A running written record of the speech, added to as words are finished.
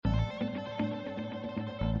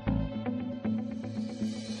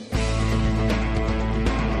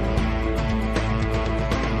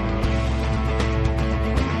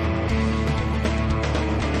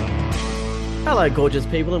Hello, gorgeous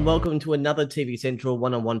people, and welcome to another TV Central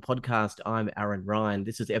one-on-one podcast. I'm Aaron Ryan.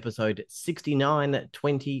 This is episode 69,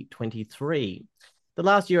 2023. The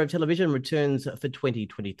last year of television returns for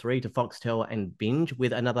 2023 to Foxtel and Binge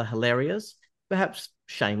with another hilarious, perhaps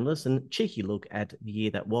shameless and cheeky look at the year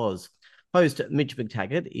that was. Host Mitch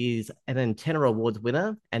McTaggart is an Antenna Awards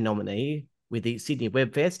winner and nominee with the Sydney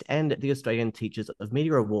Webfest and the Australian Teachers of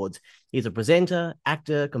Media Awards. He's a presenter,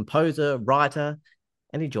 actor, composer, writer,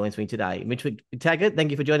 and he joins me today. Mitch McTaggart,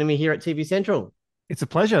 thank you for joining me here at TV Central. It's a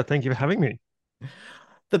pleasure. Thank you for having me.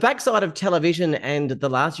 The backside of television and the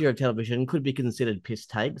last year of television could be considered piss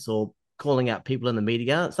takes or calling out people in the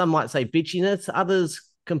media. Some might say bitchiness, others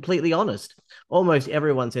completely honest. Almost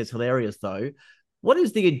everyone says hilarious, though. What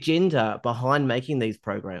is the agenda behind making these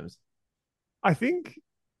programs? I think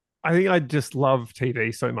I just love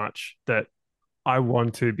TV so much that I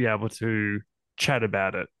want to be able to chat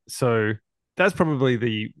about it. So that's probably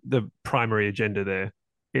the primary agenda there.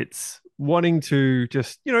 It's wanting to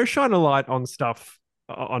just, shine a light on stuff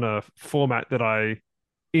on a format that I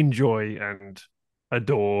enjoy and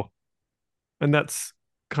adore. And that's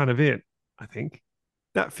kind of it, I think.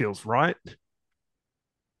 That feels right.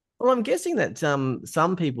 Well, I'm guessing that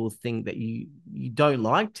some people think that you don't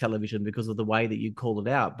like television because of the way that you call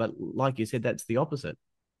it out, but like you said, that's the opposite.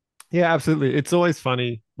 Yeah, absolutely. It's always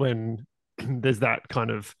funny when there's that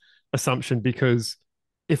kind of assumption because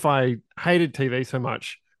if I hated TV so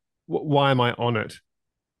much, why am I on it?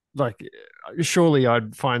 Like, surely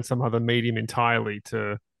I'd find some other medium entirely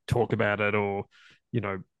to talk about it or, you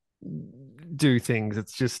know, do things.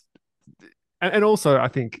 It's just, and also I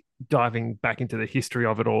think diving back into the history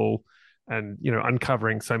of it all and,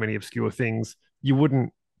 uncovering so many obscure things you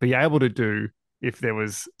wouldn't be able to do if there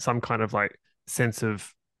was some kind of like sense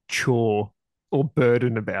of chore or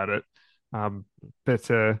burden about it.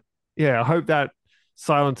 But yeah, I hope that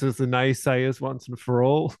silences the naysayers once and for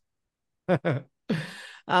all.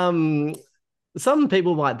 um, some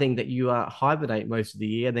people might think that you hibernate most of the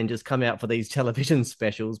year and then just come out for these television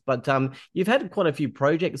specials, but you've had quite a few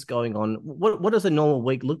projects going on. What does a normal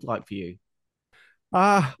week look like for you?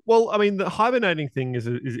 Well, I mean, the hibernating thing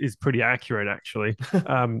is pretty accurate actually.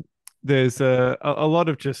 Um, there's a lot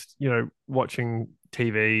of just watching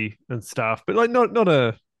TV and stuff, but like not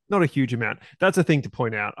a huge amount. That's a thing to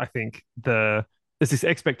point out. I think there's this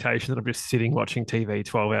expectation that I'm just sitting watching TV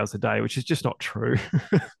 12 hours a day, which is just not true.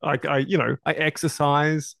 Like I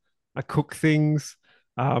exercise, I cook things,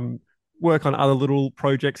 um, work on other little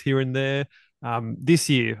projects here and there. This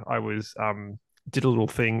year I was did a little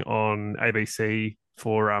thing on ABC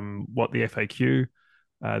for what the FAQ,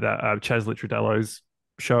 that Chaz Littradello's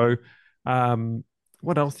show. Um,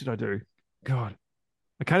 what else did I do? God,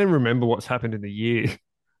 I can't even remember what's happened in the year.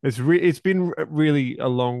 It's been really a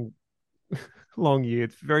long year.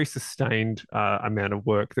 It's a very sustained amount of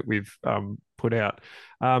work that we've put out.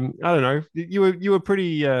 I don't know. You were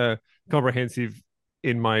pretty comprehensive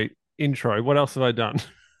in my intro. What else have I done?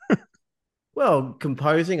 Well,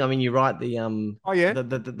 composing. I mean, you write the Oh yeah,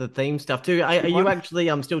 the theme stuff too. Are good you one.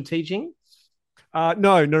 actually still teaching?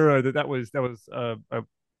 No. That was a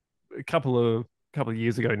couple of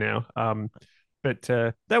years ago now. But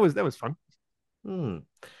that was fun. Hmm.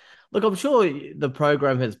 Look, I'm sure the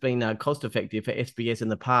program has been cost effective for SBS in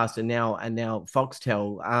the past, and now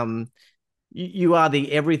Foxtel. You are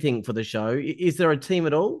the everything for the show. Is there a team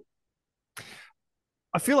at all?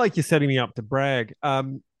 I feel like you're setting me up to brag.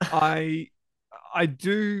 I I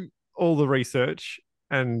do all the research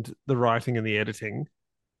and the writing and the editing,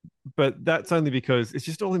 but that's only because it's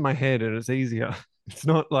just all in my head and it's easier. It's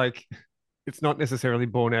not necessarily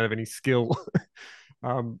born out of any skill.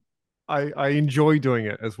 um, I enjoy doing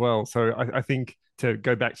it as well. So I think to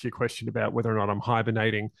go back to your question about whether or not I'm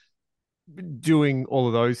hibernating, doing all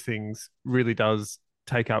of those things really does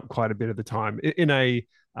take up quite a bit of the time in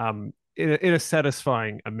a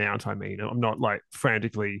satisfying amount. I mean, I'm not like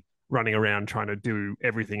frantically running around trying to do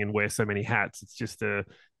everything and wear so many hats. It's just a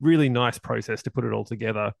really nice process to put it all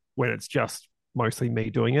together when it's just mostly me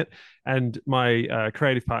doing it. And my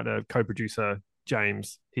creative partner, co-producer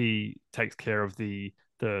James, he takes care of the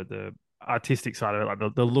artistic side of it,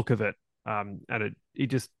 like the look of it, and it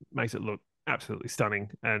just makes it look absolutely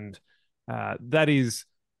stunning. And that is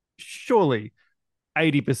surely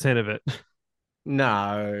 80% of it.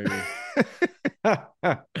 No.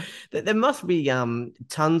 There must be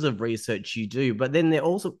tons of research you do, but then there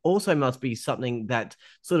also must be something that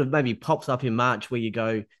sort of maybe pops up in March where you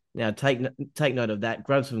go, now take note of that,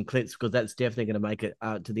 grab some clips because that's definitely going to make it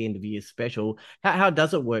to the end of year special. How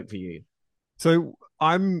does it work for you? So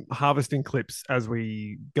I'm harvesting clips as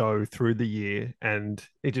we go through the year, and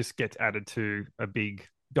it just gets added to a big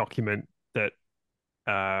document that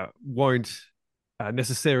won't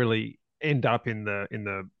necessarily end up in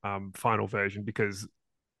the final version because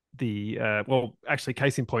well, actually,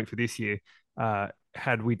 case in point for this year,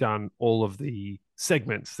 had we done all of the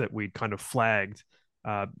segments that we'd kind of flagged,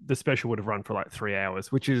 the special would have run for like 3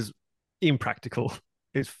 hours, which is impractical.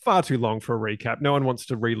 It's far too long for a recap. No one wants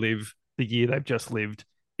to relive the year they've just lived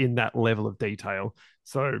in that level of detail.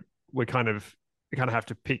 So we kind of have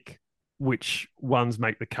to pick which ones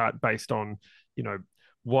make the cut based on, you know,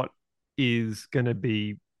 what is going to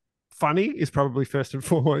be funny is probably first and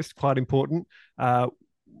foremost quite important.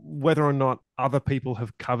 Whether or not other people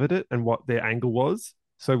have covered it and what their angle was.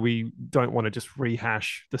 So we don't want to just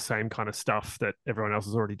rehash the same kind of stuff that everyone else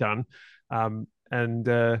has already done.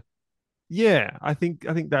 And yeah, I think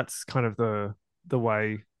that's kind of the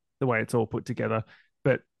way it's all put together.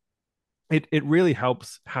 But it really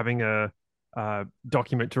helps having a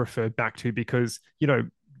document to refer back to because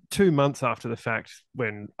 2 months after the fact,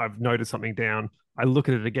 when I've noted something down, I look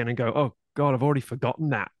at it again and go, "Oh God, I've already forgotten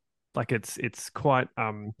that." Like it's quite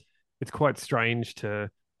strange to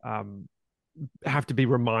have to be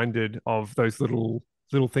reminded of those little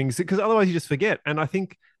things because otherwise you just forget. And I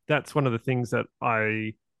think that's one of the things that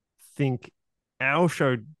I think our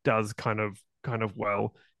show does kind of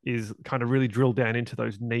well is kind of really drill down into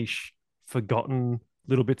those niche forgotten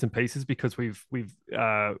little bits and pieces because we've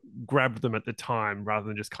grabbed them at the time rather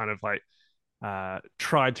than just kind of like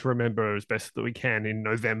tried to remember as best that we can in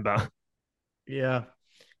November. Yeah.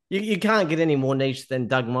 You can't get any more niche than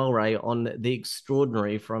Doug Mulray on The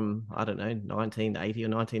Extraordinary from, I don't know, 1980 or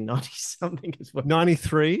 1990 something as well.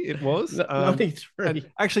 93 it was. And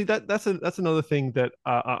 93. actually that's another thing that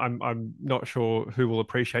I'm not sure who will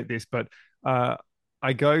appreciate this, but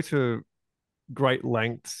I go to great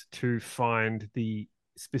lengths to find the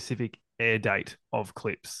specific air date of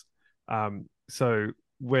clips. So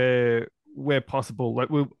where possible, like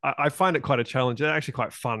I find it quite a challenge. It's actually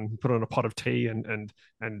quite fun. Put on a pot of tea and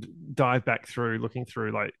dive back through, looking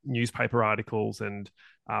through like newspaper articles and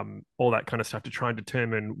all that kind of stuff to try and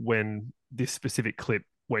determine when this specific clip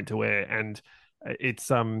went to air. And it's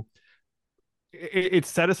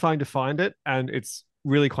satisfying to find it, and it's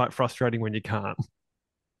really quite frustrating when you can't.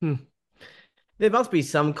 Hmm. There must be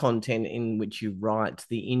some content in which you write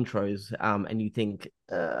the intros and you think,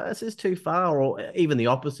 this is too far, or even the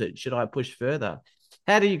opposite. Should I push further?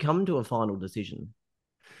 How do you come to a final decision?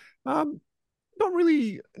 Um, not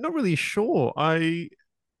really sure. I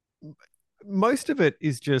Most of it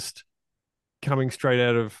is just coming straight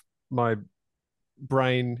out of my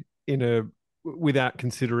brain in a without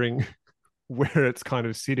considering where it's kind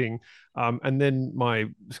of sitting. And then my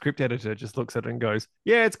script editor just looks at it and goes,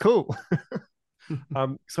 "Yeah, it's cool."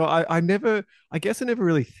 So I guess I never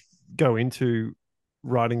really go into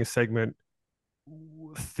writing a segment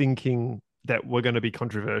thinking that we're going to be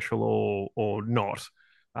controversial or not.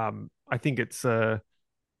 I think it's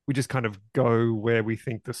we just kind of go where we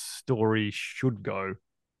think the story should go.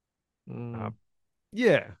 Uh, Mm.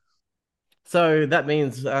 yeah, So that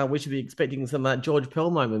means we should be expecting some George Pell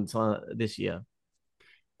moments this year.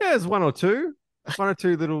 yeah. There's one or two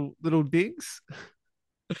little digs.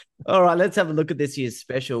 All right, let's have a look at this year's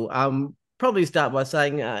special. Probably start by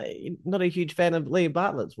saying not a huge fan of Leah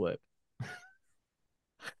Bartlett's work.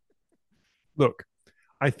 Look,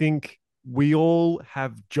 I think we all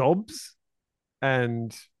have jobs,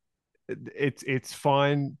 and it's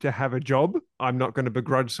fine to have a job. I'm not going to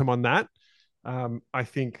begrudge someone that. I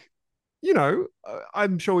think,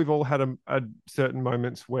 I'm sure we've all had a certain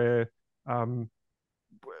moments where um,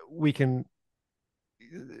 we can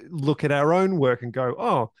look at our own work and go,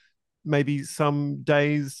 oh, maybe some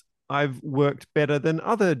days I've worked better than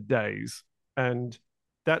other days. And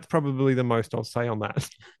that's probably the most I'll say on that.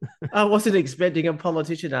 I wasn't expecting a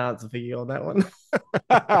politician answer for you on that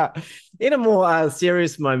one. In a more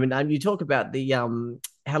serious moment, you talk about the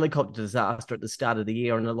helicopter disaster at the start of the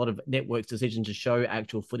year and a lot of networks' decision to show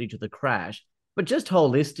actual footage of the crash. But just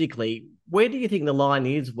holistically, where do you think the line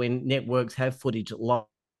is when networks have footage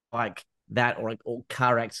like that, or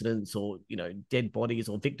car accidents, or dead bodies,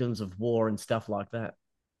 or victims of war and stuff like that?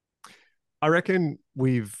 I reckon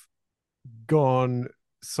we've gone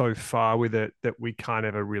so far with it that we can't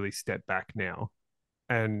ever really step back now.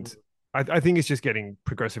 And I think it's just getting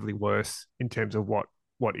progressively worse in terms of what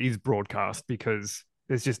is broadcast because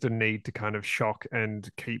there's just a need to kind of shock and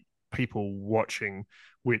keep people watching,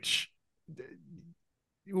 which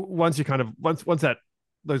once you kind of once that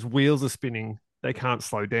those wheels are spinning, they can't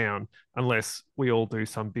slow down unless we all do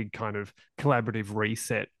some big kind of collaborative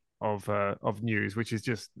reset of news, which is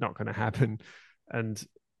just not going to happen. And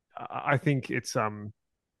I think it's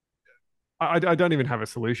I don't even have a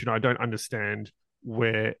solution. I don't understand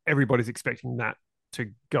where everybody's expecting that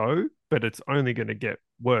to go, but it's only going to get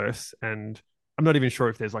worse. And I'm not even sure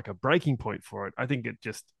if there's like a breaking point for it. I think it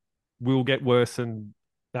just will get worse, and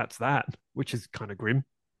that's that, which is kind of grim.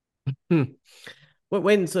 Hmm.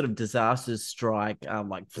 When sort of disasters strike,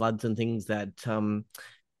 like floods and things, that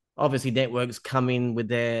obviously networks come in with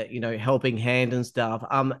their helping hand and stuff.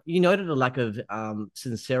 You noted a lack of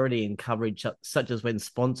sincerity in coverage, such as when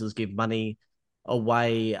sponsors give money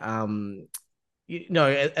away.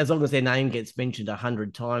 As long as their name gets mentioned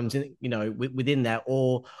 100 times, within that,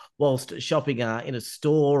 or whilst shopping in a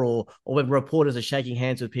store, or when reporters are shaking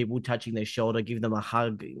hands with people, touching their shoulder, giving them a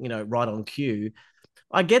hug, right on cue.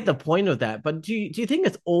 I get the point of that, but do you think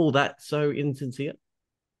it's all that so insincere?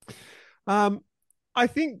 Um, I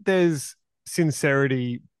think there's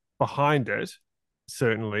sincerity behind it,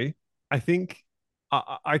 certainly. I think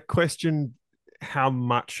I question how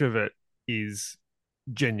much of it is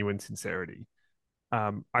genuine sincerity.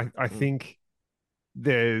 I Mm. think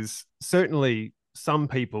there's certainly some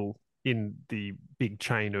people in the big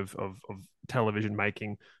chain of television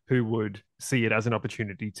making who would see it as an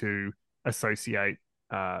opportunity to associate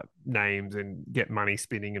names and get money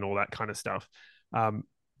spinning and all that kind of stuff.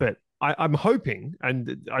 But I'm hoping,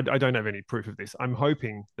 and I don't have any proof of this, I'm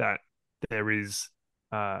hoping that there is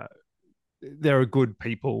uh, there are good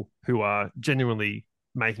people who are genuinely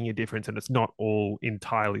making a difference, and it's not all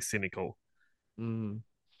entirely cynical. Mm.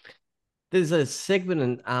 There's a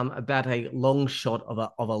segment about a long shot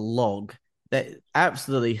of a log that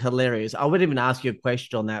absolutely hilarious. I wouldn't even ask you a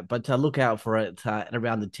question on that, but look out for it at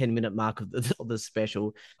around the 10-minute mark of the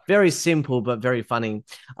special. Very simple, but very funny.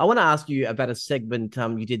 I want to ask you about a segment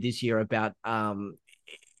you did this year about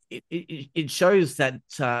it shows that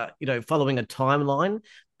following a timeline,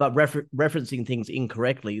 but referencing things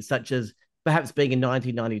incorrectly, such as perhaps being in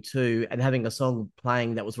 1992 and having a song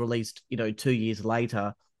playing that was released 2 years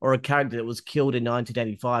later, or a character that was killed in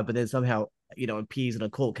 1985, but then somehow appears in a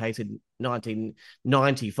court case in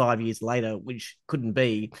 1995 years later, which couldn't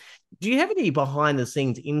be. Do you have any behind the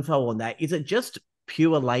scenes info on that? Is it just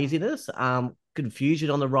pure laziness, confusion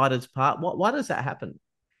on the writer's part? Why does that happen?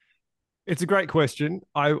 It's a great question.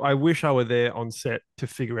 I wish I were there on set to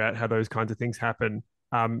figure out how those kinds of things happen.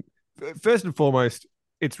 Um, First and foremost,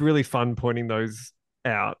 it's really fun pointing those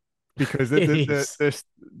out because the It the the, is. the,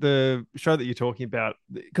 the show that you're talking about,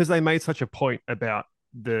 because they made such a point about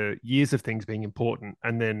the years of things being important,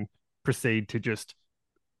 and then proceed to just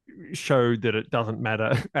show that it doesn't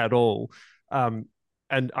matter at all. Um,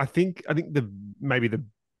 and I think the maybe the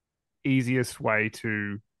easiest way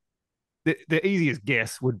to the easiest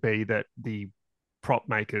guess would be that the prop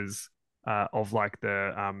makers of like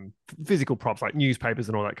the physical props, like newspapers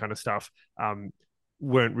and all that kind of stuff,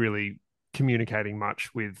 weren't really communicating much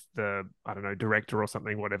with the I don't know director or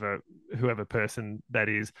something, whatever whoever person that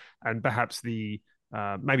is, and perhaps the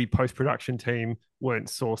maybe post production team weren't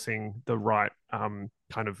sourcing the right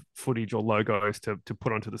kind of footage or logos to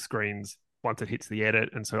put onto the screens once it hits the edit.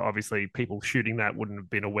 And so obviously people shooting that wouldn't have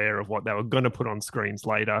been aware of what they were going to put on screens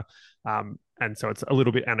later. And so it's a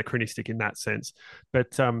little bit anachronistic in that sense.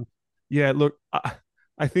 But yeah, look,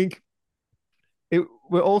 I think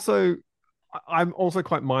we're also, I'm also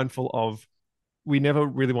quite mindful of we never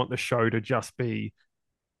really want the show to just be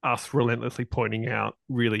us relentlessly pointing out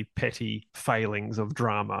really petty failings of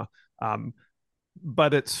drama. Um,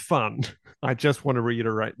 but it's fun. I just want to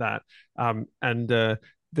reiterate that. And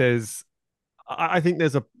there's, I think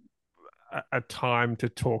there's a time to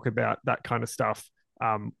talk about that kind of stuff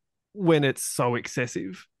when it's so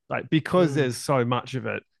excessive. Like because Mm. there's so much of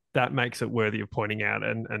it, that makes it worthy of pointing out.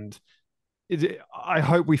 And I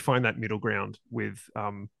hope we find that middle ground with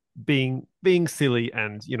being silly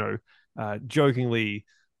and jokingly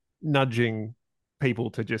nudging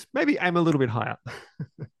people to just maybe aim a little bit higher.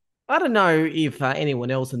 I don't know if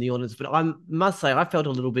anyone else in the audience, but I must say I felt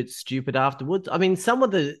a little bit stupid afterwards. I mean, some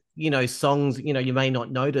of the songs you may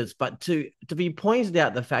not notice, but to be pointed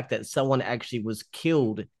out the fact that someone actually was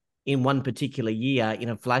killed in one particular year in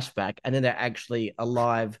a flashback, and then they're actually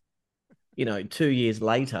alive 2 years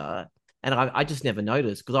later, and I just never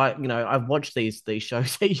noticed because I've watched these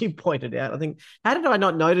shows that you pointed out. I think, how did I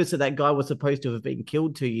not notice that that guy was supposed to have been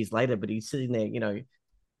killed 2 years later, but he's sitting there?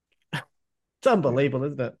 It's unbelievable,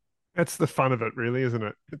 isn't it? That's the fun of it, really, isn't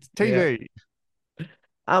it? It's Yeah.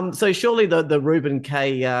 TV. So surely the Ruben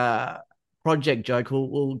K project joke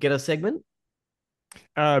will get a segment.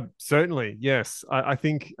 Certainly, yes. I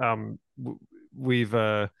think we've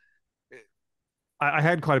I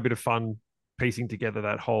had quite a bit of fun piecing together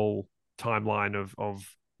that whole timeline of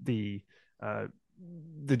the uh,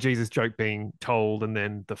 the Jesus joke being told and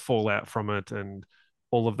then the fallout from it, and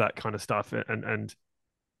all of that kind of stuff, and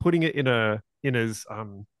putting it in as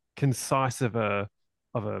concise of a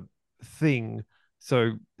thing,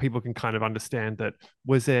 so people can kind of understand that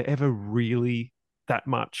was there ever really that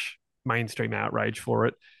much mainstream outrage for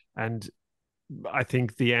it? And I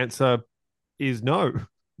think the answer is no,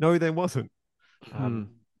 no, there wasn't. Hmm.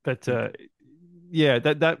 But yeah,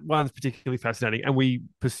 that one's particularly fascinating, and we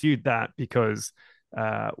pursued that because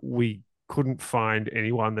we couldn't find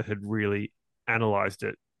anyone that had really analyzed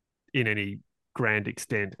it in any grand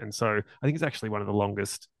extent, and so I think it's actually one of the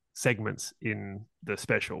longest segments in the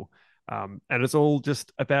special, and it's all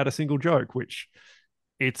just about a single joke, which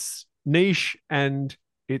it's niche and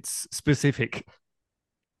it's specific.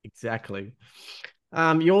 Exactly.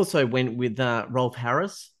 You also went with Rolf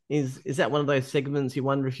Harris. Is that one of those segments you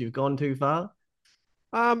wonder if you've gone too far?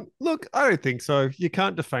 Look, I don't think so. You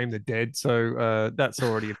can't defame the dead, so that's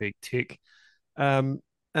already a big tick. Um,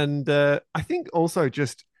 and I think also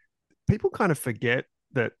just people kind of forget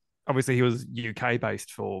that obviously he was UK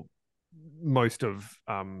based for most of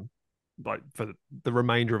like for the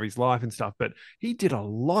remainder of his life and stuff, but he did a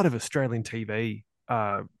lot of Australian TV,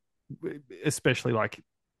 especially like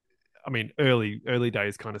I mean early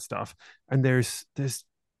days kind of stuff. And there's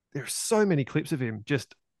so many clips of him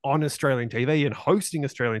just on Australian TV and hosting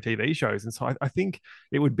Australian TV shows. And so I think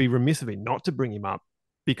it would be remiss of me not to bring him up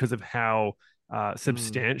because of how Hmm.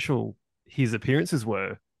 substantial his appearances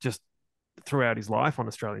were just throughout his life on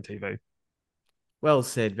Australian TV. Well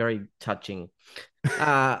said. Very touching.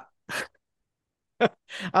 Uh,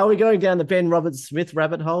 are we going down the Ben Roberts Smith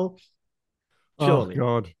rabbit hole? Oh Surely.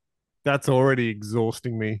 God, that's already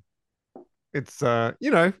exhausting me. It's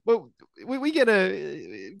well, we get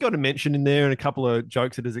a got a mention in there and a couple of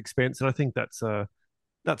jokes at his expense, and I think that's a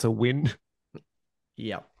win.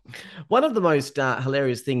 Yeah. One of the most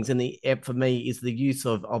hilarious things in the ep for me is the use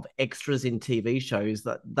of extras in TV shows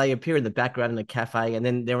that they appear in the background in a cafe and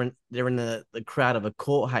then they're in the crowd of a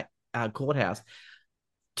courthouse.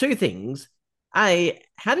 Two things. A,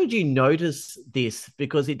 how did you notice this?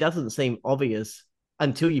 Because it doesn't seem obvious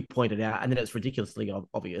until you point it out, and then it's ridiculously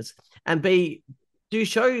obvious. And B, do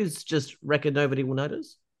shows just reckon nobody will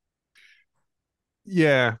notice?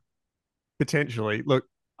 Yeah, potentially. Look,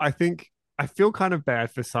 I think I feel kind of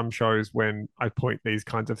bad for some shows when I point these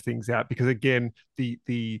kinds of things out because again,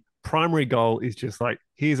 the primary goal is just like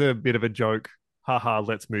here's a bit of a joke, haha,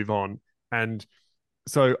 let's move on. And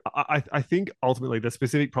so I think ultimately the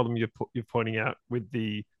specific problem you're pointing out with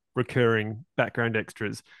the recurring background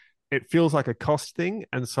extras, it feels like a cost thing,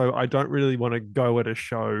 and so I don't really want to go at a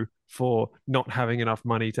show for not having enough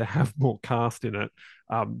money to have more cast in it.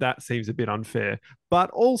 That seems a bit unfair, but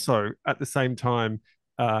also at the same time,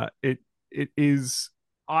 it is.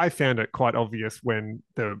 I found it quite obvious when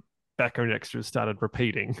the background extras started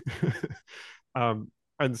repeating,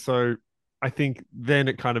 and so I think then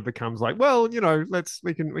it kind of becomes like, well,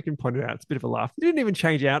 we can point it out. It's a bit of a laugh. They didn't even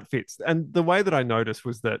change outfits, and the way that I noticed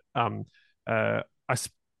was that I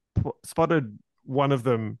spotted one of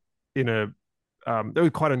them in a they were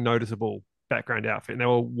quite a noticeable background outfit, and they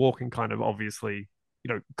were walking kind of obviously,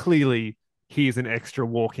 clearly here's an extra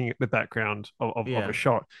walking at the background of a Yeah.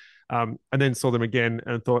 shot, and then saw them again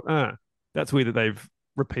and thought, that's weird that they've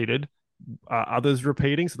repeated others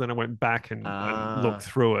repeating. So then I went back and looked Uh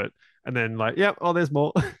through it, and then like, yeah, oh, there's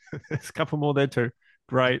more. There's a couple more there too.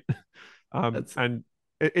 Great. that's And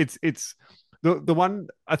it's the one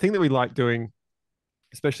I think that we like doing,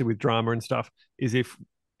 especially with drama and stuff, is if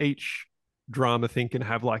each drama thing can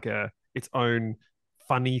have like a its own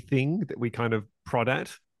funny thing that we kind of prod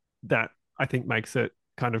at, that I think makes it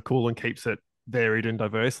kind of cool and keeps it varied and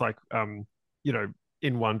diverse. Like you know,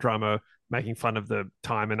 in one drama making fun of the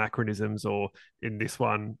time anachronisms, or in this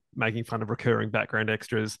one making fun of recurring background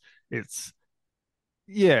extras. It's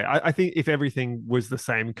yeah, I think if everything was the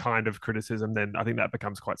same kind of criticism, then I think that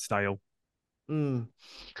becomes quite stale. mm.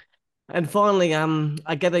 And finally,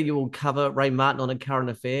 I gather you will cover Ray Martin on A Current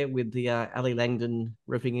Affair with the Ali Langdon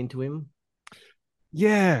ripping into him.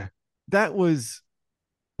 Yeah, that was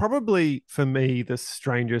probably for me the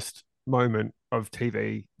strangest moment of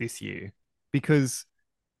TV this year, because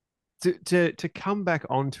to come back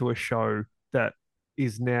onto a show that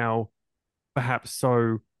is now perhaps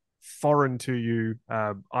so foreign to you,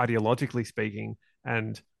 ideologically speaking,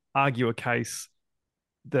 and argue a case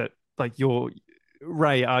that like you're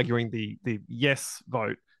Ray arguing the yes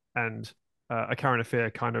vote, and A Current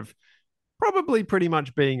Affair kind of probably pretty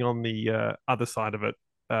much being on the other side of it.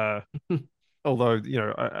 Uh, Although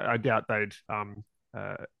I doubt they'd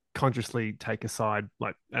uh, consciously take a side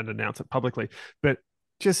like and announce it publicly. But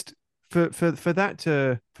just for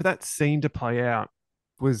that scene to play out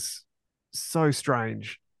was so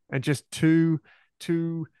strange, and just two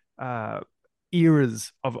uh,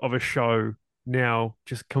 eras of a show now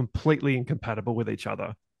just completely incompatible with each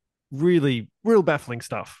other. Really, real baffling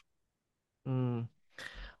stuff. Mm.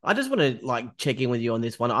 I just want to like check in with you on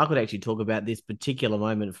this one. I could actually talk about this particular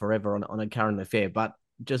moment forever on a current affair, but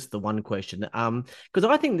just the one question. Because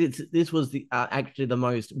I think this was the actually the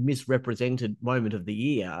most misrepresented moment of the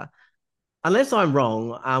year. Unless I'm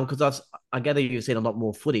wrong, because I gather you've seen a lot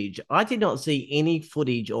more footage. I did not see any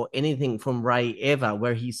footage or anything from Ray ever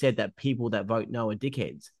where he said that people that vote no are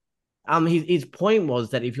dickheads. His point was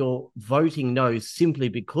that if you're voting no simply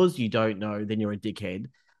because you don't know, then you're a dickhead.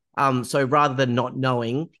 So rather than not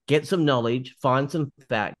knowing, get some knowledge, find some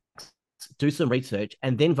facts, do some research,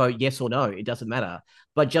 and then vote yes or no. It doesn't matter.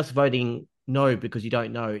 But just voting no because you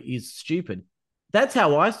don't know is stupid. That's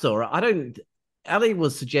how I saw it. I don't. Ali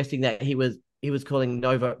was suggesting that he was calling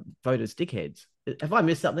voters dickheads. Have I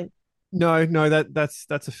missed something? No, no, that's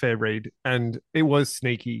a fair read, and it was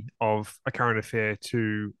sneaky of a current affair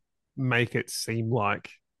to make it seem like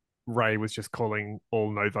Ray was just calling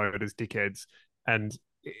all no voters dickheads, and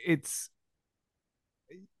it's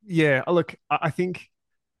yeah. Look, I think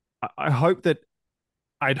I hope that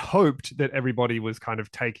I'd hoped that everybody was kind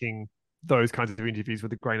of taking those kinds of interviews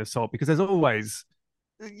with a grain of salt because there's always,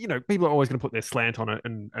 people are always going to put their slant on it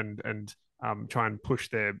and try and push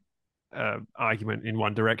their argument in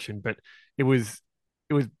one direction. But it was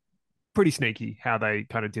pretty sneaky how they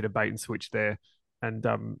kind of did a bait and switch there, and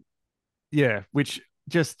yeah, which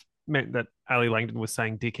just meant that Ali Langdon was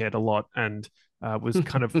saying dickhead a lot and was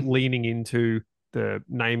kind of leaning into the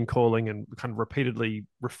name calling and kind of repeatedly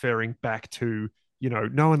referring back to,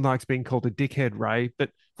 no one likes being called a dickhead, Ray.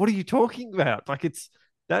 But what are you talking about? Like,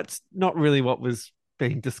 that's not really what was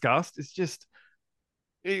being discussed.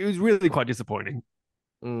 It was really quite disappointing.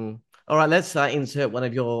 Mm. All right, let's insert one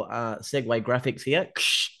of your segue graphics here.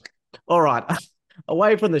 All right,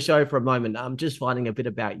 away from the show for a moment. I'm just finding a bit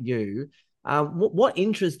about you. What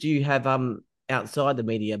interest do you have outside the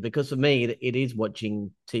media? Because for me, it is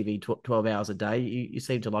watching TV 12 hours a day. You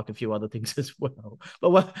seem to like a few other things as well.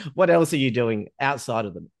 But what else are you doing outside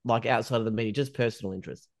of them, like outside of the media, just personal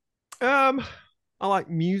interest? I like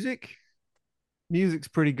music. Music's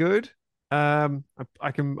pretty good. I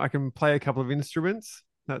can play a couple of instruments.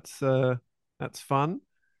 That's fun.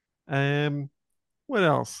 Um, what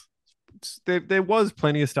else? There was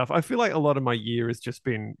plenty of stuff. I feel like a lot of my year has just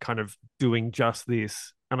been kind of doing just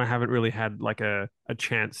this, and I haven't really had like a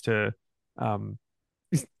chance to um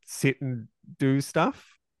sit and do stuff.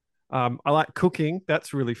 I like cooking.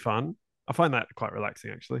 That's really fun. I find that quite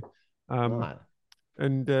relaxing actually. Um, Right.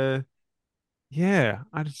 and yeah,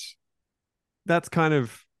 that's kind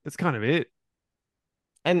of it.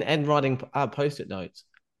 And writing post-it notes.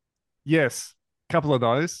 Yes, a couple of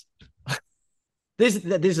those. This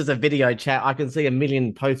is a video chat. I can see a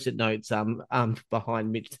million post-it notes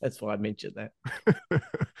behind Mitch. That's why I mentioned that.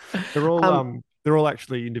 they're all Um um they're all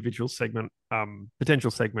actually individual segment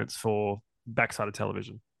potential segments for backside of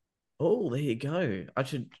television. oh, there you go. I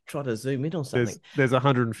should try to zoom in on There's something. there's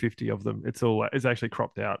 150 of them. It's actually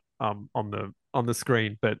cropped out on the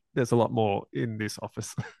screen, but there's a lot more in this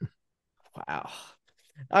office. Wow.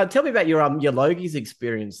 Tell me about your Logies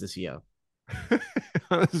experience this year.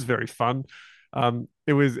 This is very fun.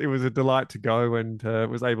 It was a delight to go and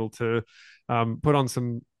was able to put on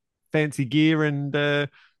some fancy gear and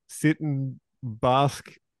sit and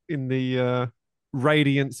bask in the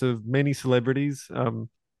radiance of many celebrities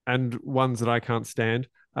and ones that I can't stand.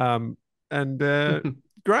 And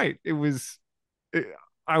great.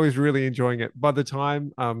 I was really enjoying it. By the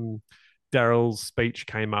time Daryl's speech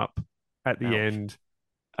came up at the Ouch. end,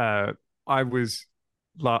 uh, I was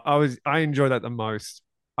I enjoyed that the most.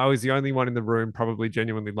 I was the only one in the room probably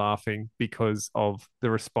genuinely laughing because of the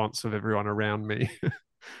response of everyone around me.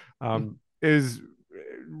 It was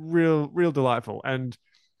real delightful, and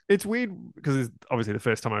it's weird because it's obviously the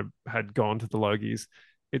first time I had gone to the Logies.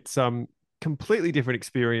 It's completely different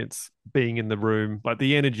experience being in the room. Like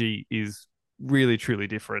the energy is really truly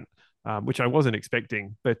different, which I wasn't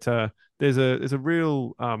expecting. But there's a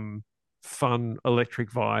real fun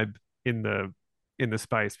electric vibe in the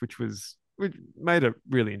space, which made it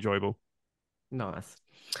really enjoyable. Nice.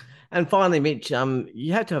 And finally, Mitch,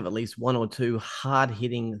 you have to have at least one or two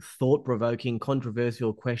hard-hitting, thought-provoking,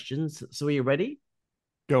 controversial questions. So are you ready?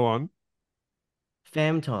 Go on.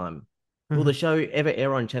 Fam time. Will the show ever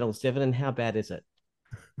air on Channel 7 and how bad is it?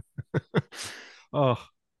 Oh,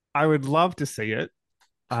 I would love to see it.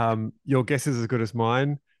 Your guess is as good as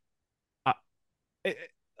mine. Uh, it,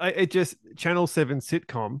 it just Channel 7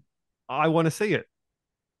 sitcom. I want to see it.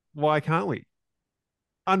 Why can't we?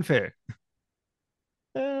 Unfair.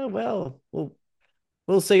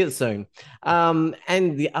 We'll see it soon.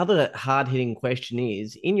 And the other hard-hitting question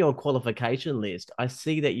is, in your qualification list, I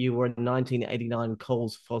see that you were a 1989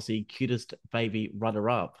 Coles Fossey cutest baby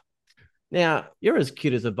runner-up. Now, you're as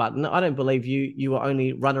cute as a button. I don't believe you were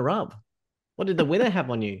only runner-up. What did the winner have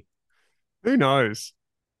on you? Who knows?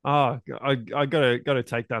 I gotta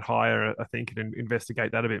take that higher, I think, and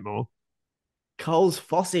investigate that a bit more. Coles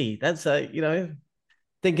Fossey. That's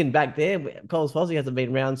thinking back there, Coles Fossey hasn't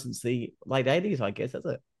been around since the late 80s, I guess, has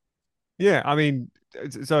it? Yeah, I mean,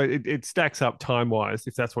 so it stacks up time wise,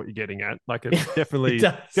 if that's what you're getting at. Like, it's It definitely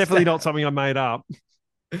does. not something I made up.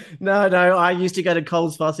 No. I used to go to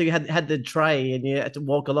Coles Fossey, had the tray, and you had to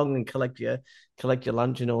walk along and collect your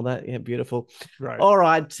lunch and all that. Yeah, beautiful. Right. All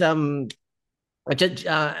right.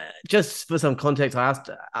 Just for some context, I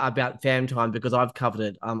asked about Fam Time because I've covered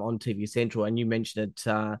it on TV Central, and you mentioned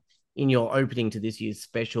it in your opening to this year's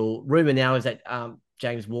special. Rumor now is that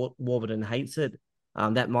James Warburton hates it.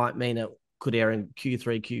 That might mean it could air in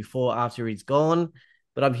Q3, Q4 after he's gone,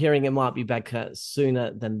 but I'm hearing it might be back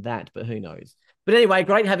sooner than that, but who knows? But anyway,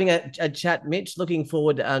 great having a chat, Mitch. Looking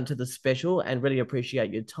forward to the special and really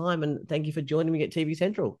appreciate your time. And thank you for joining me at TV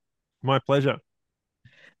Central. My pleasure.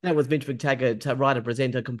 That was Mitch McTaggart, writer,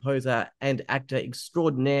 presenter, composer, and actor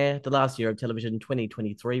extraordinaire. The last year of television,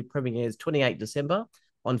 2023, premieres 28 December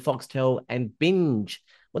on Foxtel and Binge.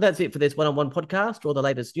 Well, that's it for this one-on-one podcast. For all the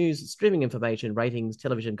latest news, streaming information, ratings,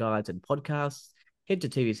 television guides, and podcasts, head to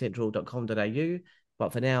tvcentral.com.au.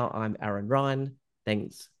 But for now, I'm Aaron Ryan.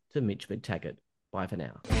 Thanks to Mitch McTaggart. Bye for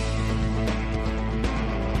now.